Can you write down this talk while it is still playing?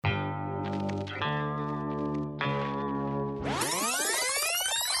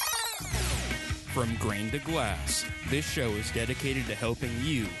From grain to glass, this show is dedicated to helping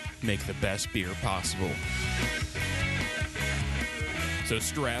you make the best beer possible. So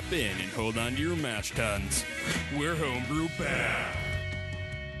strap in and hold on to your mash tuns. We're Homebrew Bound.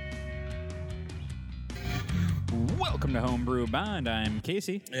 Welcome to Homebrew Bound. I'm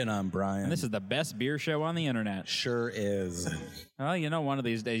Casey. And I'm Brian. And this is the best beer show on the internet. Sure is. Well, you know, one of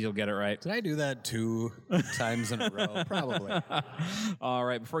these days you'll get it right. Did I do that 2 times in a row? Probably. All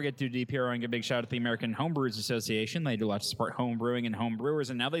right, before we get too deep here, I want to give a big shout out to the American Homebrewers Association. They do a lot to support home brewing and home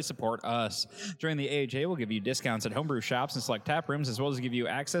brewers, and now they support us. During the AHA, we'll give you discounts at homebrew shops and select tap rooms, as well as give you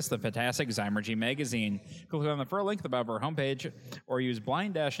access to the fantastic Zymergy magazine. Click on the referral link above our homepage, or use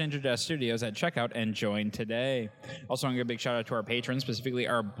Blind-Ninja-Studios at checkout and join today. Also, I want to give a big shout out to our patrons, specifically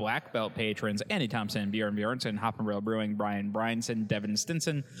our Black Belt patrons, Andy Thompson, Bjorn Bjornsson, Hop and Rail Brewing, Brian Bryanson, Devin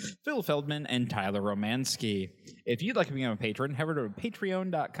Stinson, Phil Feldman, and Tyler Romansky. If you'd like to become a patron, head over to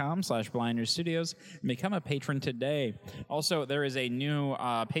patreon.com/blindnerstudios and become a patron today. Also, there is a new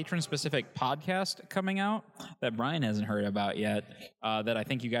patron-specific podcast coming out that Brian hasn't heard about yet that I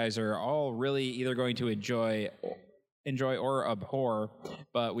think you guys are all really either going to enjoy or abhor,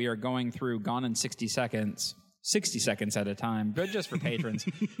 but we are going through Gone in 60 Seconds. 60 seconds at a time, but just for patrons.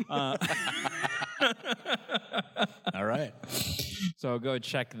 All right. So go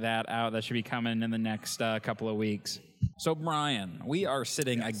check that out. That should be coming in the next couple of weeks. So, Brian, we are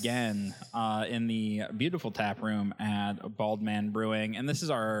sitting again in the beautiful tap room at Bald Man Brewing, and this is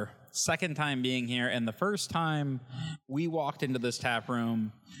our second time being here. And the first time we walked into this tap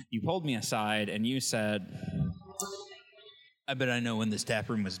room, you pulled me aside and you said, "I bet I know when this tap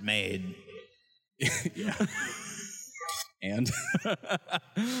room was made." Yeah. And?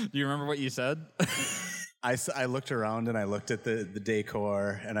 Do you remember what you said? I looked around and I looked at the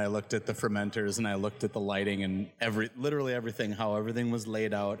decor and I looked at the fermenters and I looked at the lighting and literally everything, how everything was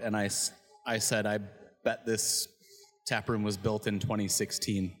laid out. And I said, I bet this tap room was built in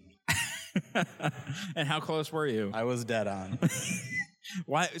 2016. And how close were you? I was dead on.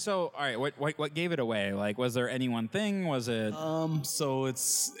 Why? So, all right. What gave it away? Like, was there any one thing? Was it? So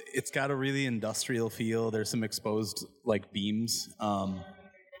it's got a really industrial feel. There's some exposed like beams.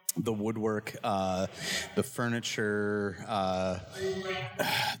 The woodwork, the furniture,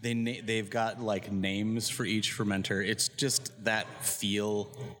 they've got like names for each fermenter. It's just that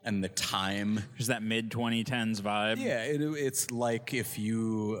feel and the time. Just that mid-2010s vibe. Yeah, it's like if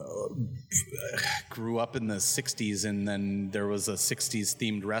you grew up in the 60s and then there was a 60s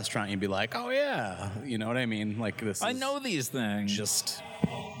themed restaurant, you'd be like, oh yeah, you know what I mean? Like this. I know these things. Just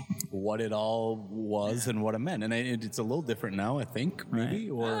what it all was and what it meant. And it's a little different now, I think,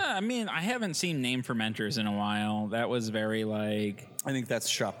 maybe. Right. Or I mean, I haven't seen name fermenters in a while. That was very like... I think that's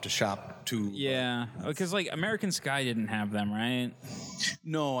shop to shop, too. Yeah, because like American Sky didn't have them, right?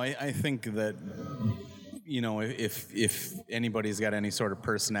 No, I think that... You know, if anybody's got any sort of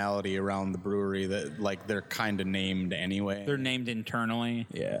personality around the brewery, that like they're kind of named anyway. They're named internally.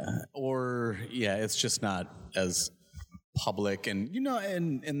 Yeah. Or, yeah, it's just not as public, and you know,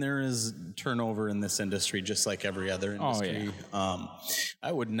 and there is turnover in this industry just like every other industry. Oh, yeah.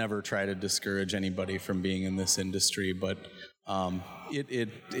 I would never try to discourage anybody from being in this industry, but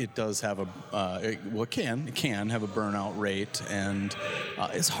it does have it can have a burnout rate, and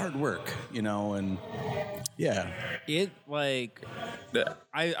it's hard work, you know, and yeah. It like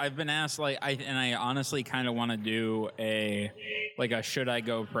I've been asked like I honestly kind of want to do a Should I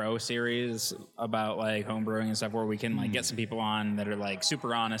Go Pro series about like home brewing and stuff, where we can like get some people on that are like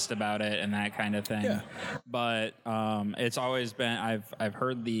super honest about it and that kind of thing. Yeah. But it's always been I've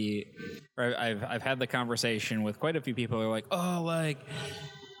had the conversation with quite a few people who are like, oh, like,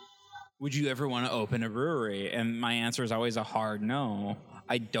 would you ever want to open a brewery? And my answer is always a hard no.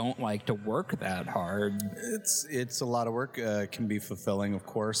 I don't like to work that hard. It's a lot of work. Can be fulfilling, of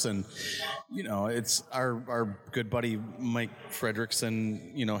course, and you know, it's our good buddy Mike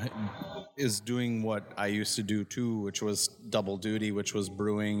Fredrickson. You know, is doing what I used to do too, which was double duty, which was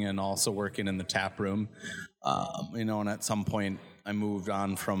brewing and also working in the tap room. You know, and at some point I moved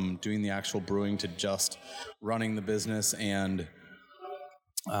on from doing the actual brewing to just running the business and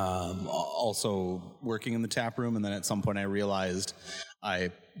also working in the tap room. And then at some point I realized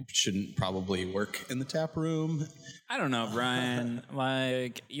I shouldn't probably work in the tap room. I don't know, Brian.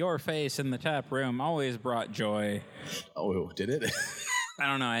 Like, your face in the tap room always brought joy. Oh, did it? I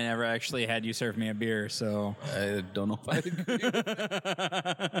don't know. I never actually had you serve me a beer, so I don't know if I agree.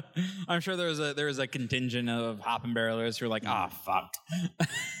 I'm sure there was a contingent of hop and barrelers who were like, fuck.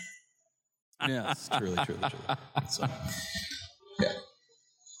 Yes, truly. So, yeah.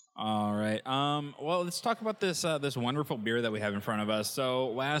 All right. Well, let's talk about this this wonderful beer that we have in front of us. So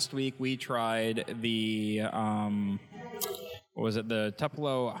last week we tried the what was it? The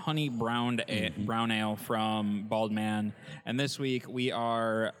Tupelo Honey Brown Ale from Bald Man, and this week we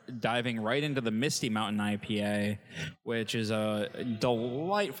are diving right into the Misty Mountain IPA, which is a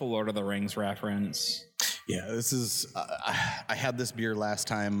delightful Lord of the Rings reference. Yeah, this is. I had this beer last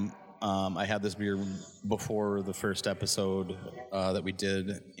time. I had this beer before the first episode that we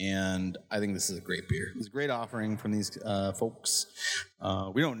did, and I think this is a great beer. It's a great offering from these folks.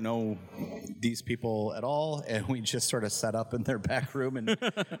 We don't know these people at all, and we just sort of set up in their back room and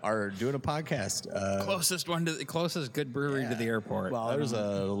are doing a podcast. Closest good brewery to the airport. Well, there's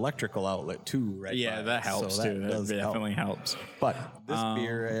an electrical outlet too, right? Yeah, that helps too. That definitely helps. But this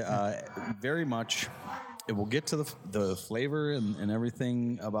beer, very much. We'll get to the flavor and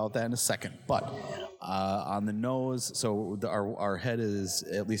everything about that in a second. But on the nose, so our head is,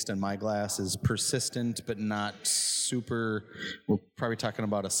 at least in my glass, is persistent, but not super. We're probably talking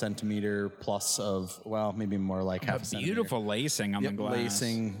about a centimeter plus of, well, maybe more like half a centimeter. Beautiful lacing on the glass.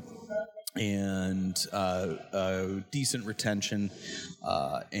 Lacing. And decent retention,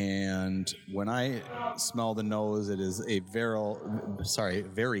 and when I smell the nose, it is a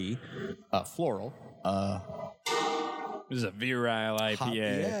very floral. This is a virile IPA.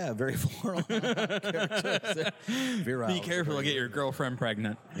 Yeah, very floral. Virile. Be careful, I'll get your girlfriend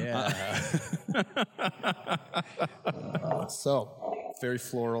pregnant. Yeah. So, very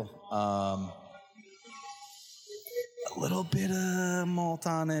floral. A little bit of malt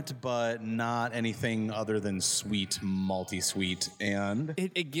on it, but not anything other than sweet, malty sweet. And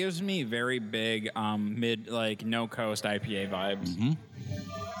it gives me very big mid, like, no coast IPA vibes. Mm-hmm.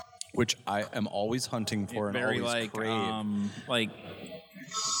 Which I am always hunting for and very always like crave. Like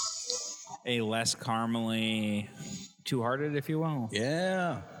a less caramely, Two Hearted, if you will.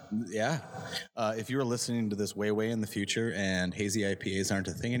 Yeah. If you were listening to this way in the future and hazy IPAs aren't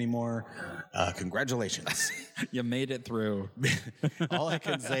a thing anymore, congratulations. You made it through. All I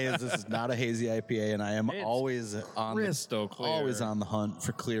can say is this is not a hazy IPA, and I am always on the hunt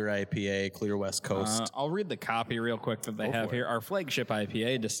for clear IPA, clear West Coast. I'll read the copy real quick that they have here. Our flagship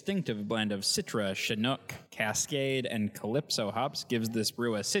IPA, distinctive blend of Citra, Chinook, Cascade, and Calypso hops, gives this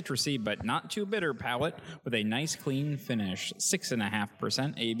brew a citrusy but not too bitter palate with a nice clean finish. 6.5%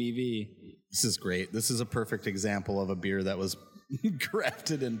 ABV. This is great. This is a perfect example of a beer that was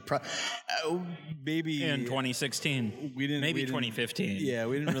crafted in maybe in 2016. We didn't. 2015. Yeah,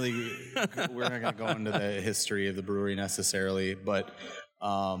 we didn't really. We're not going to go into the history of the brewery necessarily, but.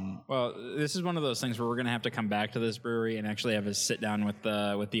 Well, this is one of those things where we're going to have to come back to this brewery and actually have a sit down with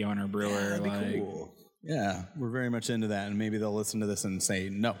the owner brewer. Yeah, that'd be cool. Yeah, we're very much into that, and maybe they'll listen to this and say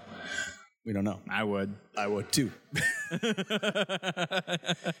no. We don't know. I would too.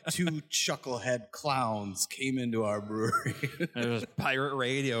 Two chucklehead clowns came into our brewery. There was pirate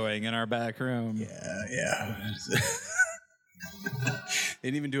radioing in our back room. Yeah. They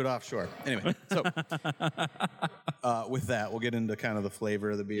didn't even do it offshore. Anyway, so with that, we'll get into kind of the flavor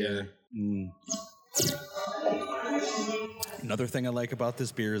of the beer. Yeah. Another thing I like about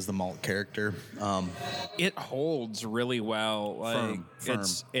this beer is the malt character. It holds really well. Like firm.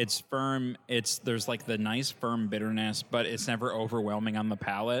 It's firm. There's like the nice firm bitterness, but it's never overwhelming on the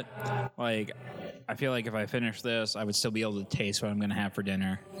palate. Like I feel like if I finish this, I would still be able to taste what I'm going to have for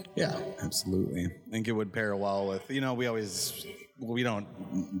dinner. Yeah, absolutely. I think it would pair well with. We don't,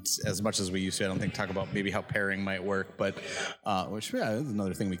 as much as we used to, I don't think, talk about maybe how pairing might work, but which is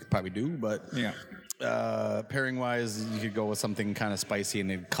another thing we could probably do. But pairing wise, you could go with something kind of spicy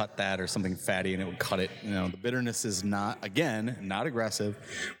and it'd cut that, or something fatty and it would cut it. The bitterness is not aggressive,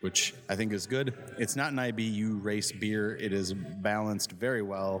 which I think is good. It's not an IBU race beer. It is balanced very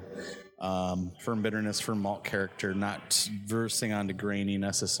well. Firm bitterness, firm malt character, not versing onto grainy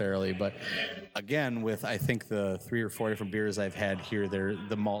necessarily, but again, with I think the 3 or 4 different beers I've had here,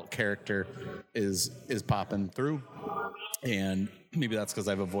 the malt character is popping through, and maybe that's because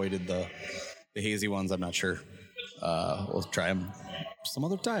I've avoided the hazy ones. I'm not sure. We'll try them some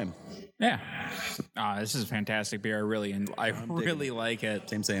other time. Yeah, this is a fantastic beer. I really like it.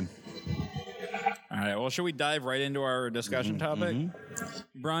 Same. All right, well, should we dive right into our discussion topic?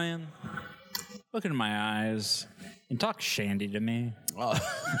 Mm-hmm. Brian, look into my eyes and talk Shandy to me. Oh.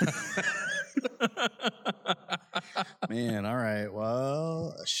 Man, all right.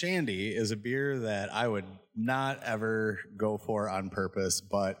 Well, Shandy is a beer that I would not ever go for on purpose,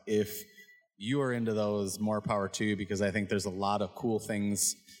 but if you are into those, more power to you, because I think there's a lot of cool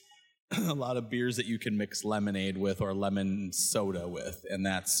things, a lot of beers that you can mix lemonade with or lemon soda with, and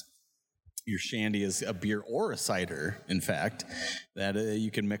that's Your Shandy is a beer or a cider, in fact, that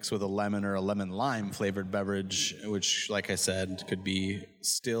you can mix with a lemon or a lemon lime flavored beverage, which, like I said, could be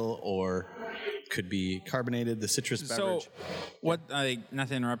still or could be carbonated. The citrus beverage. So, not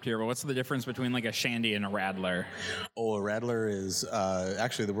to interrupt here, but what's the difference between like a Shandy and a Radler? Oh, a Radler is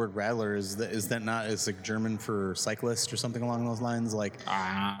actually the word Radler is that not is like German for cyclist or something along those lines? Like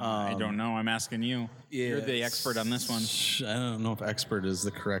I don't know. I'm asking you. Yeah, You're the expert on this one. I don't know if expert is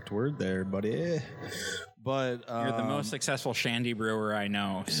the correct word there, buddy. But You're the most successful Shandy brewer I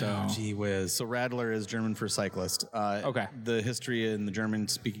know. So gee whiz. So Radler is German for cyclist. Okay. The history in the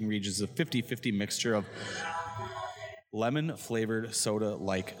German-speaking regions is a 50-50 mixture of lemon-flavored soda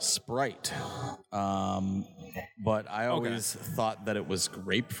like Sprite. But I always thought that it was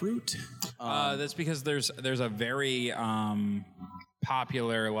grapefruit. that's because there's a very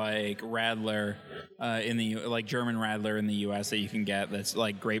popular like Radler in the like German Radler in the U.S. that you can get that's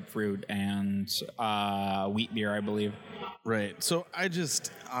like grapefruit and wheat beer, I believe. Right. So I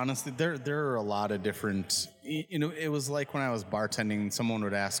just honestly, there are a lot of different. It was like when I was bartending, someone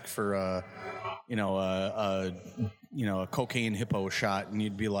would ask for a cocaine hippo shot, and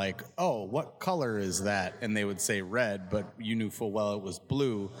you'd be like, "Oh, what color is that?" And they would say red, but you knew full well it was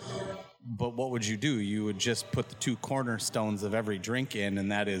blue. But what would you do? You would just put the two cornerstones of every drink in,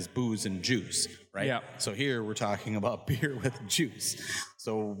 and that is booze and juice, right? Yeah. So here we're talking about beer with juice.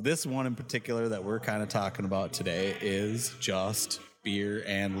 So this one in particular that we're kind of talking about today is just beer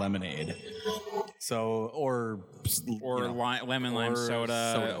and lemonade. So, lemon lime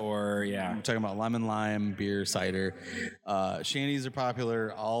soda, or yeah. We're talking about lemon lime, beer, cider. Shandies are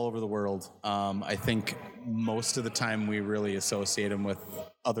popular all over the world. I think most of the time we really associate them with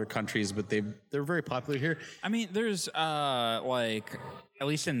other countries, but they're very popular here. I mean, there's like at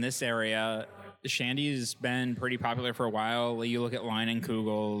least in this area, Shandy's been pretty popular for a while. You look at Line and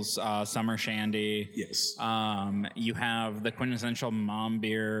Kugel's Summer Shandy. Yes. You have the quintessential mom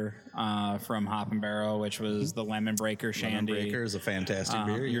beer from Hop and Barrel, which was the Lemon Breaker Shandy. Lemon Breaker is a fantastic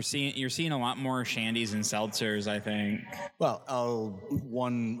beer. You're seeing a lot more Shandies and seltzers, I think. Well,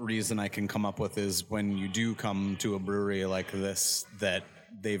 one reason I can come up with is when you do come to a brewery like this, that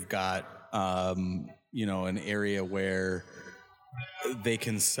they've got an area where they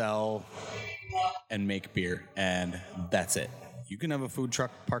can sell and make beer, and that's it. You can have a food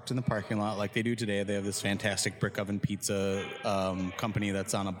truck parked in the parking lot like they do today. They have this fantastic brick oven pizza company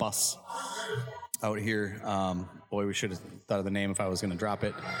that's on a bus out here. Boy, we should have thought of the name if I was going to drop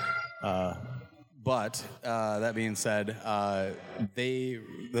it. But that being said, they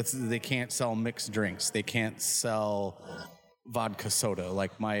can't sell mixed drinks. They can't sell vodka soda.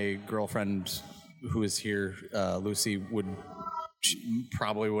 Like my girlfriend who is here, Lucy,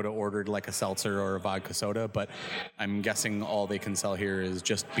 probably would have ordered like a seltzer or a vodka soda, but I'm guessing all they can sell here is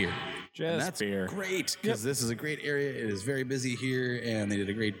just beer. And that's beer. Great, because this is a great area. It is very busy here, and they do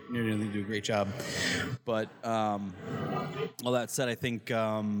a great job. But all that said, I think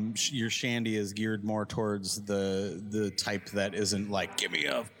your Shandy is geared more towards the type that isn't like, give me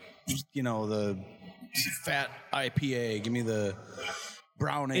the fat IPA, give me the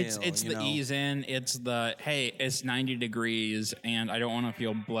brown ale. It's the ease in. It's the, hey, it's 90 degrees and I don't want to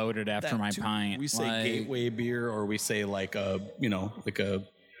feel bloated after my pint. We say gateway beer, or we say like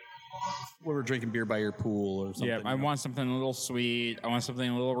we're drinking beer by your pool or something. Yeah, I want something a little sweet. I want something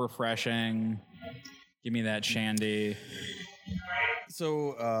a little refreshing. Give me that Shandy.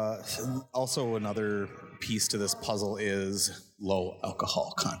 So also another piece to this puzzle is low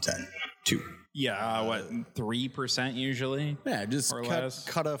alcohol content too. Yeah, 3% usually? Yeah, just less.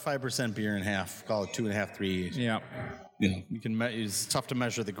 Cut a 5% beer in half. Call it 2.5, 3. Yeah. You can. It's tough to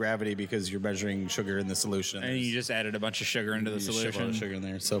measure the gravity because you're measuring sugar in the solution. And you just added a bunch of sugar into the solution. A lot of sugar in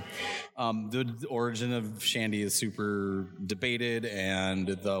there. So, the origin of Shandy is super debated,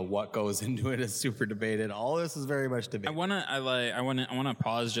 and what goes into it is super debated. All this is very much debated. I wanna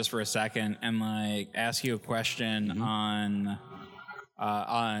pause just for a second and ask you a question on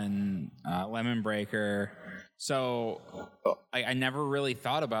Lemon Breaker. So I never really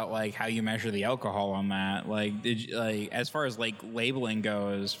thought about how you measure the alcohol on that. As far as labeling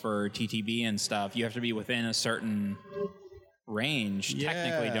goes for TTB and stuff, you have to be within a certain range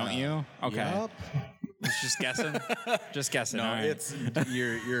technically, don't you? Okay. Yep. It's just guessing. Just guessing. No, right. it's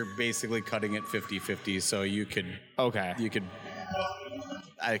you're basically cutting it 50-50, so you could I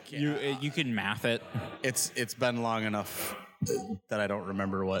can't. You can math it. It's been long enough that I don't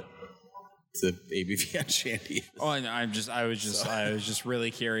remember what the ABV on Shandy is. Oh, and I was just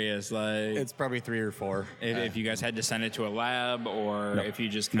really curious. It's probably 3 or 4. If you guys had to send it to a lab, or if you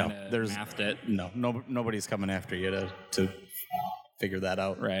just kind of mathed it. No, nobody's coming after you to figure that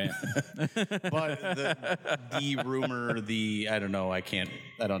out. Right. But the rumor, I don't know, I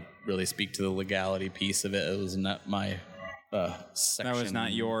don't really speak to the legality piece of it. It was not my section. That was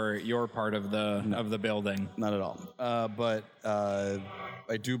not your part of the building. Not at all. But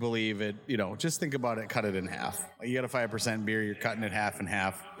I do believe it, just think about it, cut it in half. You got a 5% beer, you're cutting it half and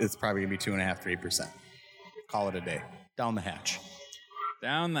half. It's probably going to be 2.5%, 3%. Call it a day. Down the hatch.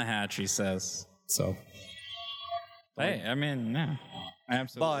 Down the hatch, he says. So. Hey, I mean, yeah,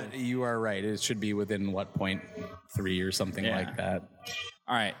 absolutely. But you are right. It should be within, 0.3 or something like that.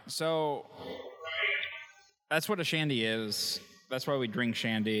 All right. So that's what a shandy is. That's why we drink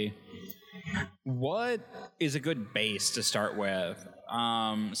shandy. What is a good base to start with?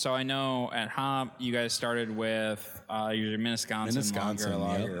 So I know at Hop, you guys started with your Minnetonka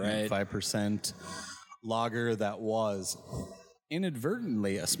lager, right? 5% lager that was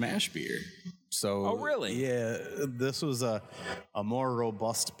inadvertently a smash beer. So, oh, really? Yeah, this was a more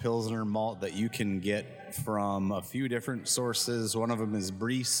robust Pilsner malt that you can get from a few different sources. One of them is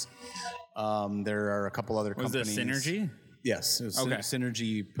Brees. There are a couple other companies. Was this Synergy? Yes, it was okay.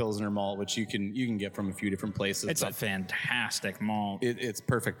 Synergy Pilsner malt, which you can get from a few different places. It's a fantastic malt. It's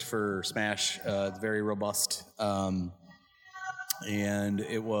perfect for smash. It's very robust, and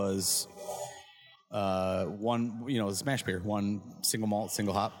it was one smash beer, one single malt,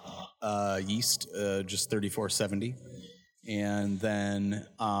 single hop. Yeast, just 3470. And then,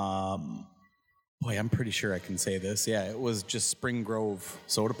 I'm pretty sure I can say this. Yeah, it was just Spring Grove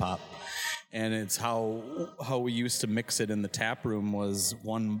soda pop. And it's how we used to mix it in the tap room was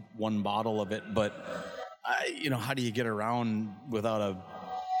one bottle of it. But, how do you get around without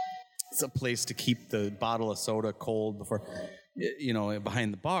it's a place to keep the bottle of soda cold before,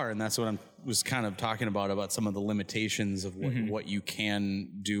 behind the bar? And that's what I was kind of talking about some of the limitations of what you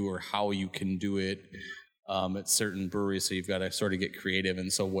can do or how you can do it at certain breweries. So you've got to sort of get creative.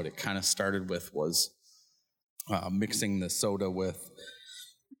 And so what it kind of started with was mixing the soda with,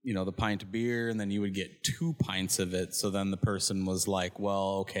 the pint of beer, and then you would get 2 pints of it. So then the person was like,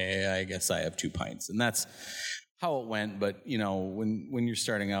 well, okay, I guess I have 2 pints. And that's how it went. But, when you're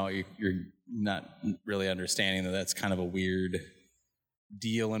starting out, you're not really understanding that that's kind of a weird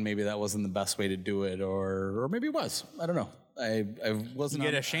deal, and maybe that wasn't the best way to do it, or maybe it was. I don't know. I wasn't. You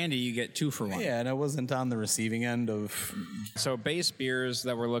get a shandy, you get 2 for 1. Yeah, and I wasn't on the receiving end of. So base beers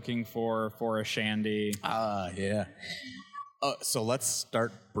that we're looking for a shandy. Yeah. So let's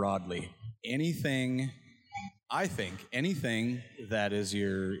start broadly. Anything that is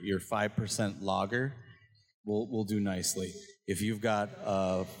your 5% lager will do nicely. If you've got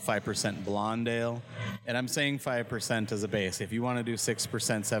a 5% blonde ale, and I'm saying 5% as a base. If you want to do 6%,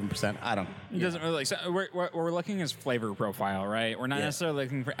 7%, I don't. It doesn't really. So we're looking at flavor profile, right? We're not necessarily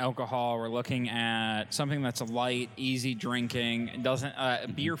looking for alcohol. We're looking at something that's light, easy drinking. It doesn't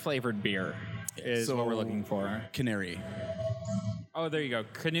beer flavored beer is what we're looking for. Canary. Oh, there you go.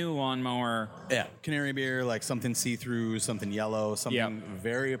 Canoe lawnmower. Yeah, canary beer, like something see-through, something yellow, something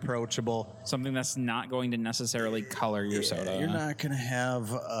very approachable. Something that's not going to necessarily color your soda. You're not going to have,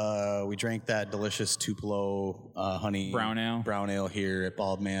 we drank that delicious Tupelo honey brown ale here at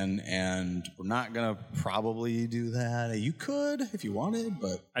Baldman, and we're not going to probably do that. You could if you wanted,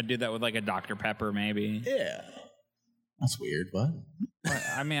 but... I'd do that with like a Dr. Pepper maybe. Yeah. That's weird, but...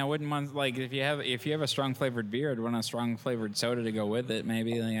 I mean, I wouldn't want, like, if you have a strong flavored beer, I'd want a strong flavored soda to go with it.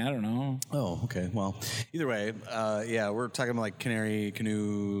 Maybe, like, I don't know. Oh, okay. Well, either way, we're talking about like canary,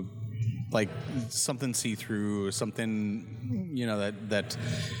 canoe, like something see-through, something, that.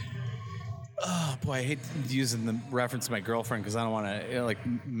 Oh boy, I hate using the reference to my girlfriend because I don't want to, like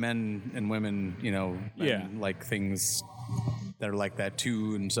men and women, like things that are like that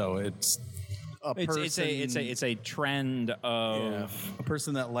too, and so it's. It's a trend of a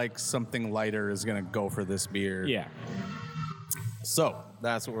person that likes something lighter is going to go for this beer. Yeah. So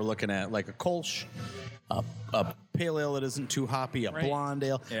that's what we're looking at, like a Kolsch, a pale ale that isn't too hoppy, a blonde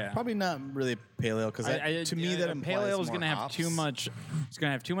ale. Yeah. Probably not really a pale ale because to me that implies pale ale is going to have too much. It's going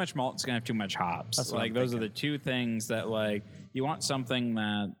to have too much malt. It's going to have too much hops. That's like those are the two things that like you want something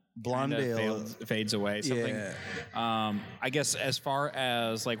that. Blonde ale fades away. Something. Yeah. I guess as far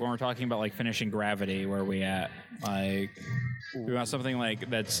as like when we're talking about like finishing gravity, where are we at? Like we want something like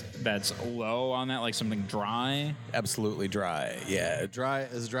that's low on that, like something dry. Absolutely dry. Yeah,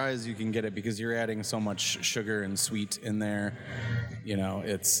 as dry as you can get it because you're adding so much sugar and sweet in there. You know,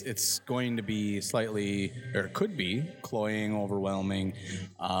 it's going to be slightly, or it could be cloying, overwhelming.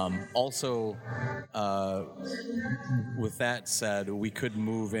 Also, with that said, we could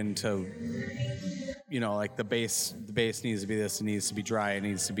move into, you know, like the base needs to be this, it needs to be dry, it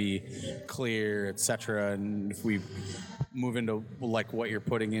needs to be clear, etc. And if we move into like what you're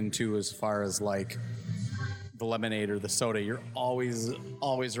putting into as far as like the lemonade or the soda, you're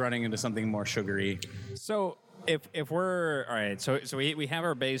always running into something more sugary. So if we're all right, so we have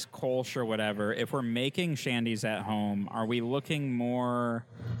our base Kolsch or whatever. If we're making Shandys at home, are we looking more?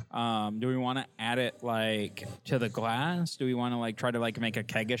 Do we want to add it like to the glass? Do we want to like try to like make a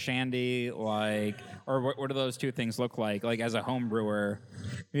keg of Shandy, like, or what do those two things look like as a home brewer?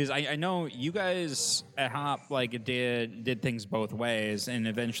 Because I know you guys at Hop like did things both ways and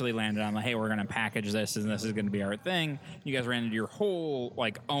eventually landed on like, hey, we're gonna package this and this is gonna be our thing. You guys ran into your whole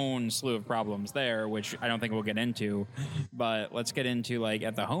like own slew of problems there, which I don't think we'll get into, but let's get into like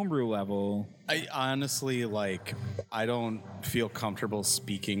at the homebrew level. I honestly I don't feel comfortable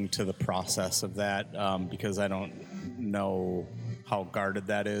speaking to the process of that because I don't know how guarded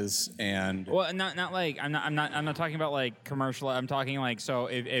that is. And well, not like I'm not talking about like commercial. I'm talking like, so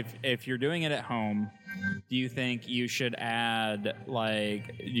if you're doing it at home, do you think you should add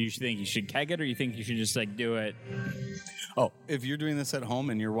like, do you think you should keg it, or you think you should just like do it? Oh, if you're doing this at home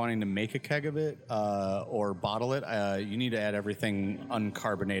and you're wanting to make a keg of it or bottle it, you need to add everything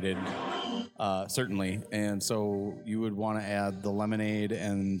uncarbonated, certainly. And so you would want to add the lemonade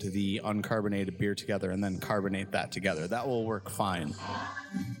and the uncarbonated beer together and then carbonate that together. That will work fine.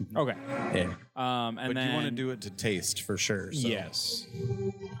 Okay. Yeah. And but then, you want to do it to taste for sure. So. Yes.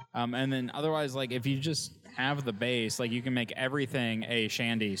 And then otherwise, like if you just have the base, like you can make everything a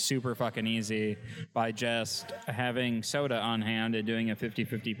Shandy super fucking easy by just having soda on hand and doing a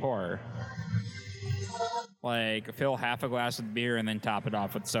 50-50 pour. Like fill half a glass with beer and then top it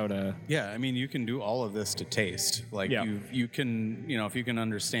off with soda. Yeah, I mean you can do all of this to taste. Like you can, you know, if you can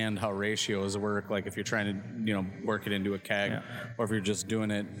understand how ratios work, like if you're trying to, you know, work it into a keg, or if you're just doing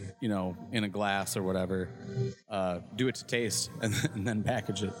it, you know, in a glass or whatever, do it to taste and then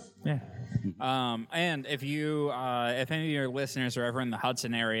package it. Yeah. And if you, if any of your listeners are ever in the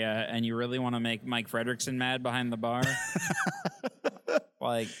Hudson area and you really want to make Mike Fredrickson mad behind the bar,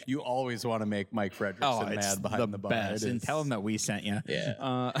 like you always want to make Mike Fredrickson mad behind the bar. Best. And tell him that we sent you.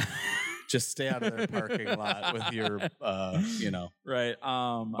 Yeah. Just stay out of their parking lot with your, you know, right,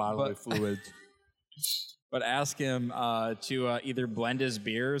 bodily fluids. But ask him to either blend his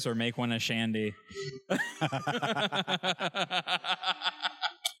beers or make one a Shandy.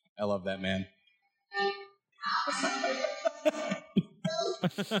 I love that man.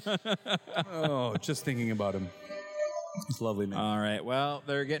 Oh, just thinking about him. It's lovely, man. All right. Well,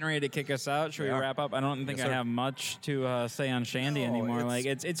 they're getting ready to kick us out. Should we wrap up? I don't think I have much to say on Shandy anymore.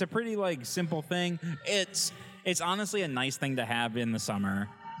 It's a pretty like simple thing. It's honestly a nice thing to have in the summer.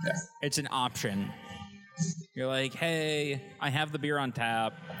 Yeah. It's an option. You're like, hey, I have the beer on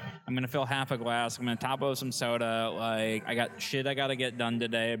tap. I'm going to fill half a glass. I'm going to top it with some soda. Like, I got shit I got to get done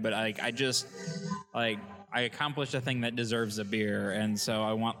today, but I accomplished a thing that deserves a beer, and so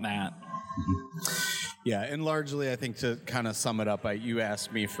I want that. Yeah, and largely, I think to kind of sum it up, you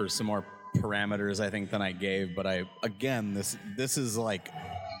asked me for some more parameters, I think, than I gave, but this is like,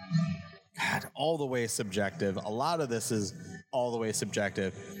 God, all the way subjective. A lot of this is all the way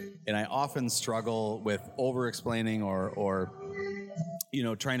subjective, and I often struggle with over-explaining or you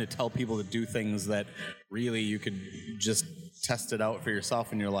know, trying to tell people to do things that really you could just test it out for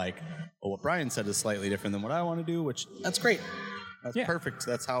yourself, and you're like, well, what Brian said is slightly different than what I want to do, which that's great. That's perfect.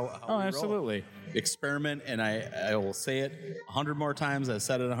 That's how we absolutely roll. Experiment, and I will say it 100 more times. I've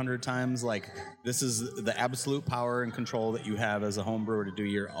said it 100 times. Like, this is the absolute power and control that you have as a home brewer to do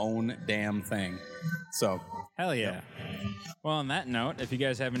your own damn thing. So, hell yeah. Well, on that note, if you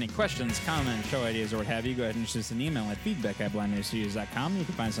guys have any questions, comments, show ideas, or what have you, go ahead and shoot us an email at feedback@blindninjastudios.com. You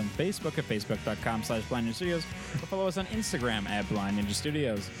can find us on Facebook at facebook.com/blindninjastudios, or follow us on Instagram at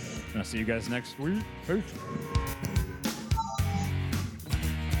blindninjastudios. And I'll see you guys next week. Peace.